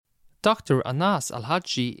Dr. Anas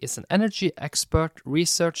Al-Hajji is an energy expert,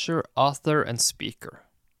 researcher, author, and speaker.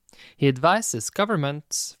 He advises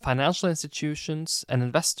governments, financial institutions, and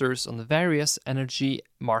investors on various energy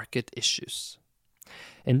market issues.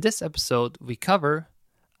 In this episode, we cover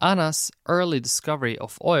Anas' early discovery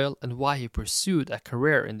of oil and why he pursued a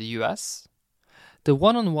career in the US, the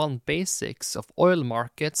one-on-one basics of oil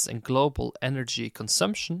markets and global energy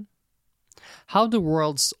consumption, how the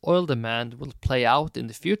world's oil demand will play out in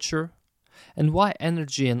the future, and why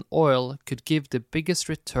energy and oil could give the biggest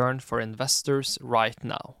return for investors right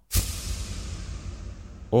now.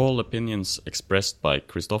 All opinions expressed by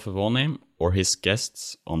Christopher Vonheim or his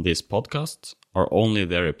guests on this podcast are only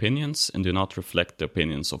their opinions and do not reflect the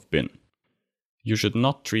opinions of BIN. You should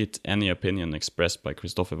not treat any opinion expressed by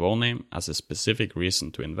Christopher Vonheim as a specific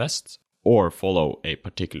reason to invest or follow a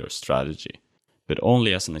particular strategy, but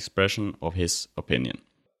only as an expression of his opinion.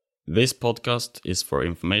 This podcast is for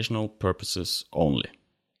informational purposes only.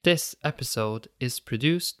 This episode is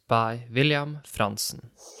produced by William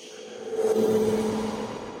Franzen.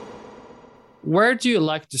 Where do you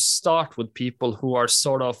like to start with people who are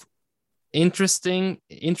sort of interested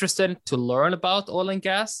to learn about oil and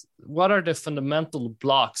gas? What are the fundamental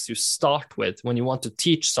blocks you start with when you want to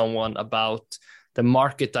teach someone about the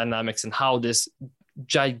market dynamics and how this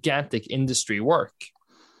gigantic industry work?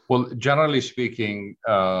 Well, generally speaking,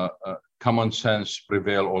 common sense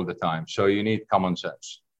prevail all the time. So you need common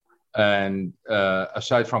sense. And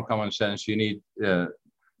aside from common sense, you need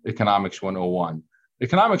economics 101.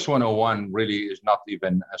 Economics 101 really is not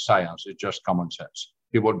even a science. It's just common sense.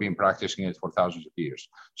 People have been practicing it for thousands of years.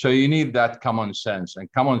 So you need that common sense.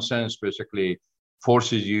 And common sense basically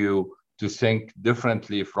forces you to think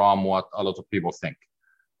differently from what a lot of people think.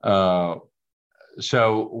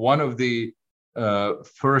 So one of the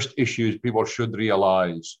first issues people should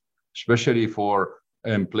realize, especially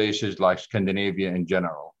in places like Scandinavia in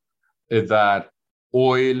general, is that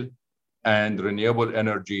oil and renewable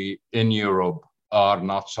energy in Europe are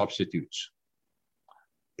not substitutes.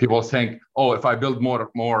 People think, oh, if I build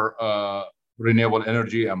more renewable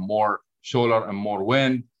energy and more solar and more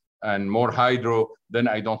wind and more hydro, then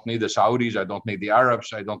I don't need the Saudis, I don't need the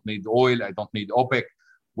Arabs, I don't need oil, I don't need OPEC.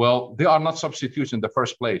 Well, they are not substitutes in the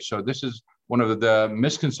first place. So this is one of the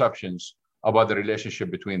misconceptions about the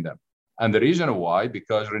relationship between them. And the reason why,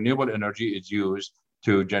 because renewable energy is used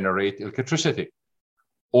to generate electricity.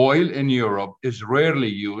 Oil in Europe is rarely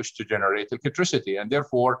used to generate electricity. And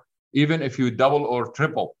therefore, even if you double or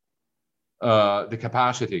triple the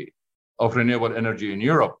capacity of renewable energy in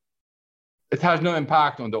Europe, it has no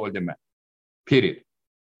impact on the oil demand, period.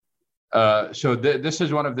 So this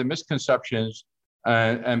is one of the misconceptions.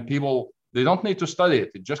 And people, they don't need to study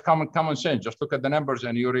it. It's just common sense. Just look at the numbers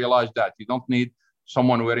and you realize that. You don't need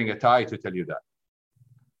someone wearing a tie to tell you that.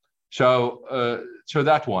 So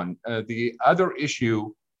that one. The other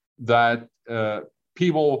issue that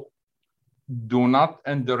people do not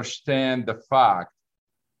understand the fact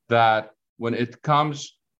that when it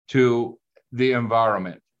comes to the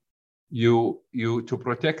environment, you to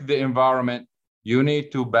protect the environment, you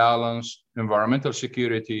need to balance environmental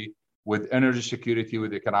security with energy security,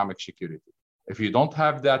 with economic security. If you don't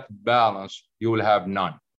have that balance, you will have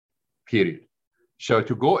none, period. So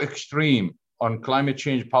to go extreme on climate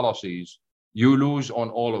change policies, you lose on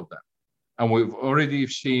all of them. And we've already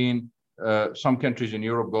seen some countries in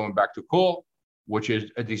Europe going back to coal, which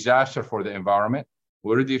is a disaster for the environment.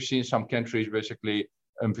 We already have seen some countries basically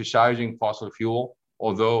emphasizing fossil fuel,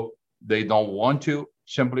 although they don't want to,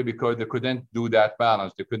 simply because they couldn't do that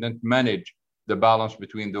balance. They couldn't manage the balance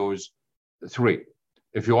between those three.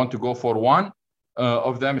 If you want to go for one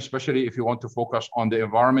of them, especially if you want to focus on the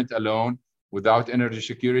environment alone without energy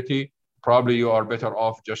security, probably you are better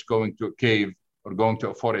off just going to a cave or going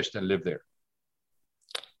to a forest and live there.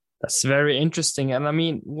 That's very interesting. And I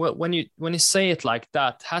mean, when you say it like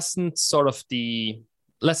that, hasn't sort of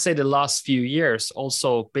let's say the last few years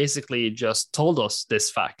also basically just told us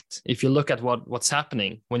this fact? If you look at what's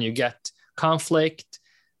happening when you get conflict,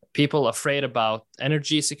 people afraid about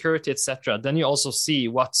energy security, etc., then you also see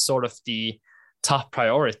what's sort of the top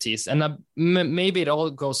priorities. And maybe it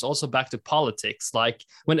all goes also back to politics. Like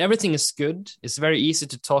when everything is good, it's very easy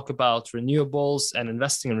to talk about renewables and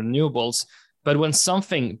investing in renewables. But when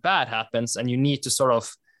something bad happens and you need to sort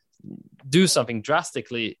of do something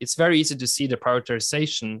drastically, it's very easy to see the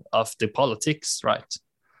prioritization of the politics, right?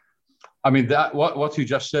 I mean, that what you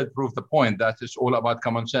just said proved the point that it's all about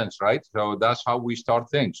common sense, right? So that's how we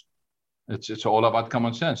start things. It's all about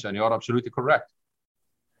common sense, and you're absolutely correct.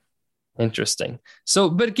 Interesting. So,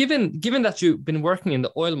 but given that you've been working in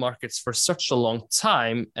the oil markets for such a long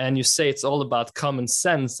time, and you say it's all about common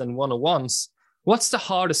sense and one-on-ones, what's the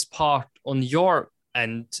hardest part on your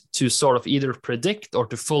end to sort of either predict or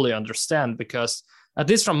to fully understand? Because at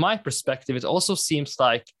least from my perspective, it also seems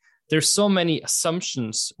like there's so many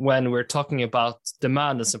assumptions when we're talking about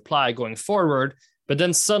demand and supply going forward, but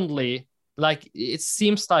then suddenly, like it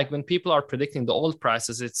seems like when people are predicting the oil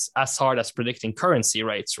prices, it's as hard as predicting currency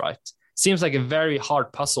rates, right? Seems like a very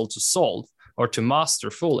hard puzzle to solve or to master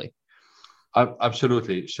fully.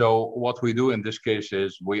 Absolutely. So what we do in this case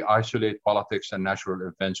is we isolate politics and natural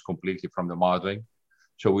events completely from the modeling.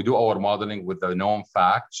 So we do our modeling with the known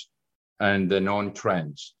facts and the known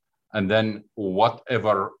trends. And then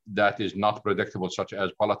whatever that is not predictable, such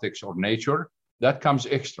as politics or nature, that comes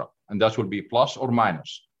extra. And that will be plus or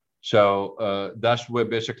minus. So that's where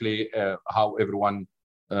basically how everyone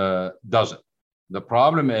does it. The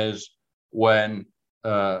problem is when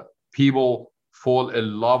people fall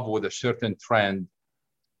in love with a certain trend,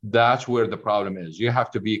 that's where the problem is. You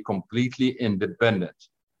have to be completely independent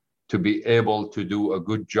to be able to do a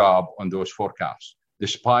good job on those forecasts,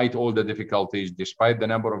 despite all the difficulties, despite the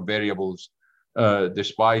number of variables,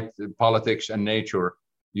 despite politics and nature.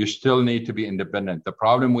 You still need to be independent. The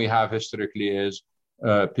problem we have historically is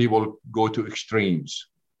people go to extremes.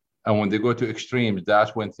 And when they go to extremes,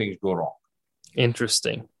 that's when things go wrong.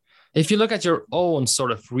 Interesting. If you look at your own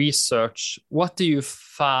sort of research, what do you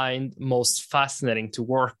find most fascinating to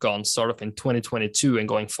work on sort of in 2022 and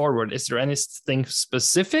going forward? Is there anything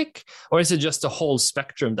specific, or is it just a whole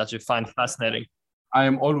spectrum that you find fascinating? I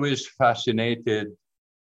am always fascinated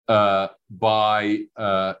by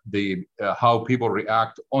how people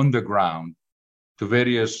react on the ground to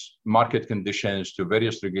various market conditions, to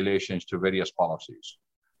various regulations, to various policies.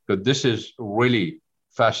 So this is really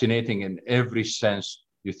fascinating in every sense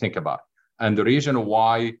you think about. And the reason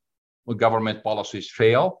why government policies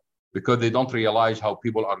fail, because they don't realize how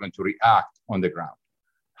people are going to react on the ground,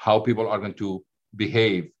 how people are going to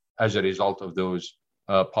behave as a result of those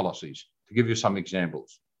policies. To give you some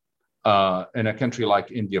examples, in a country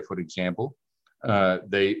like India, for example,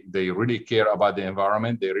 they really care about the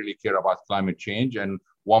environment. They really care about climate change. And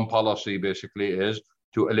one policy basically is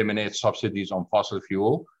to eliminate subsidies on fossil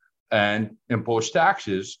fuel and impose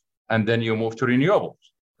taxes, and then you move to renewables.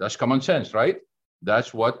 That's common sense, right?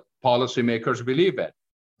 That's what policymakers believe in.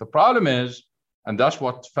 The problem is, and that's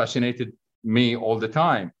what fascinated me all the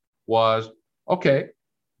time, was, okay,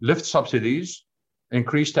 lift subsidies,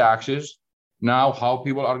 increase taxes. Now how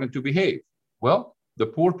people are going to behave? Well, the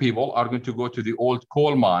poor people are going to go to the old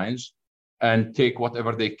coal mines and take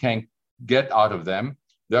whatever they can get out of them.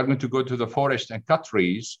 They're going to go to the forest and cut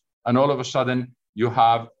trees. And all of a sudden, you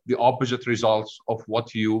have the opposite results of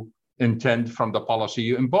what you intend from the policy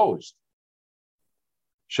you imposed.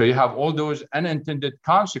 So you have all those unintended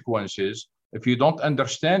consequences if you don't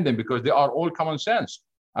understand them, because they are all common sense.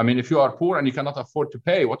 I mean, if you are poor and you cannot afford to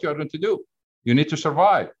pay, what you are going to do? You need to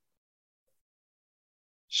survive.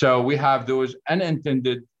 So we have those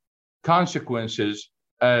unintended consequences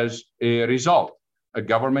as a result. A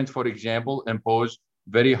government, for example, imposed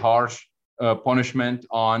very harsh punishment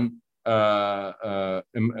on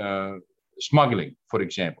smuggling, for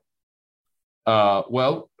example.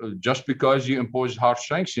 Well, just because you impose harsh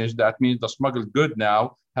sanctions, that means the smuggled good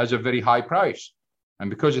now has a very high price. And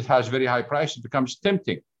because it has very high price, it becomes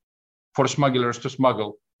tempting for smugglers to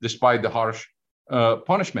smuggle despite the harsh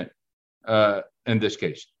punishment in this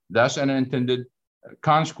case. That's an unintended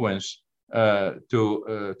consequence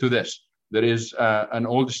to this. There is an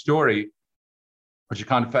old story, which is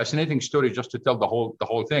kind of fascinating story, just to tell the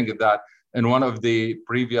whole thing, that in one of the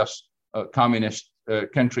previous communist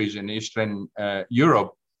countries in Eastern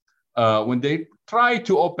Europe, when they tried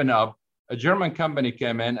to open up, a German company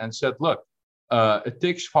came in and said, look, it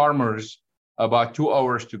takes farmers about 2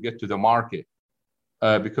 hours to get to the market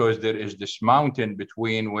because there is this mountain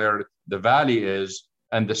between where the valley is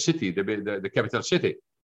and the city, the capital city.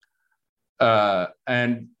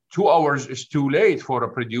 And 2 hours is too late for a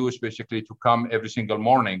produce basically to come every single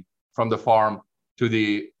morning from the farm to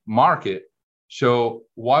the market. So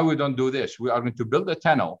why we don't do this? We are going to build a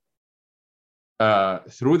tunnel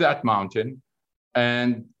through that mountain,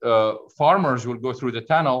 and farmers will go through the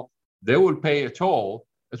tunnel. They will pay a toll.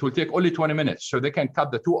 It will take only 20 minutes. So they can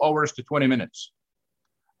cut the 2 hours to 20 minutes.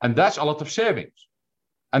 And that's a lot of savings.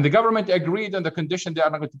 And the government agreed on the condition they are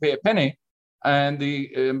not going to pay a penny. And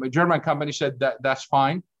the German company said that's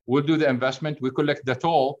fine. We'll do the investment. We collect the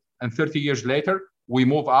toll. And 30 years later, we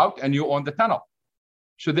move out and you own the tunnel.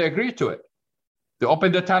 So they agreed to it. They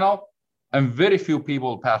opened the tunnel and very few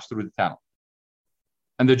people passed through the tunnel.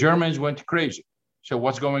 And the Germans went crazy. So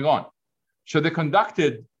what's going on? So they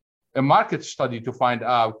conducted a market study to find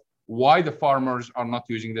out why the farmers are not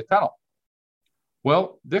using the tunnel.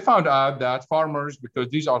 Well, they found out that farmers, because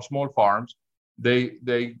these are small farms, they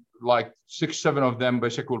like 6-7 of them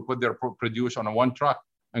basically will put their produce on one truck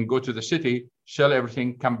and go to the city, sell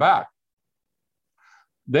everything, come back.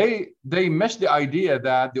 They missed the idea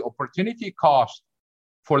that the opportunity cost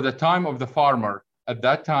for the time of the farmer at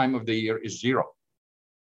that time of the year is zero.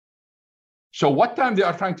 So what time they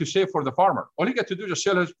are trying to save for the farmer? All he got to do is just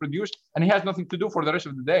sell his produce, and he has nothing to do for the rest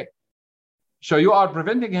of the day. So you are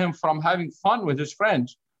preventing him from having fun with his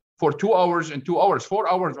friends for 2 hours and 2 hours,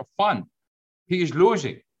 4 hours of fun. He is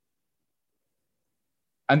losing.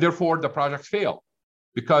 And therefore, the project failed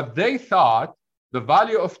because they thought the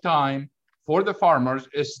value of time for the farmers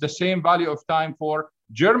is the same value of time for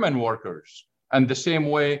German workers, and the same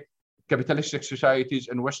way capitalistic societies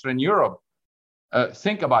in Western Europe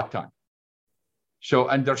think about time. So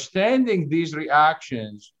understanding these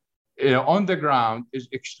reactions on the ground is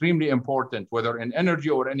extremely important, whether in energy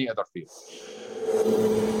or any other field.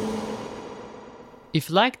 If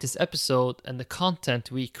you like this episode and the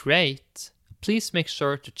content we create, please make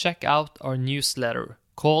sure to check out our newsletter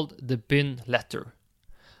called the Byn Letter.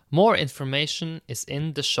 More information is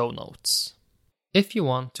in the show notes. If you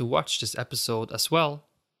want to watch this episode as well,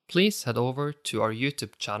 please head over to our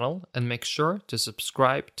YouTube channel and make sure to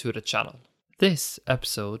subscribe to the channel. This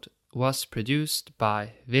episode was produced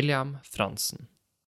by William Franzen.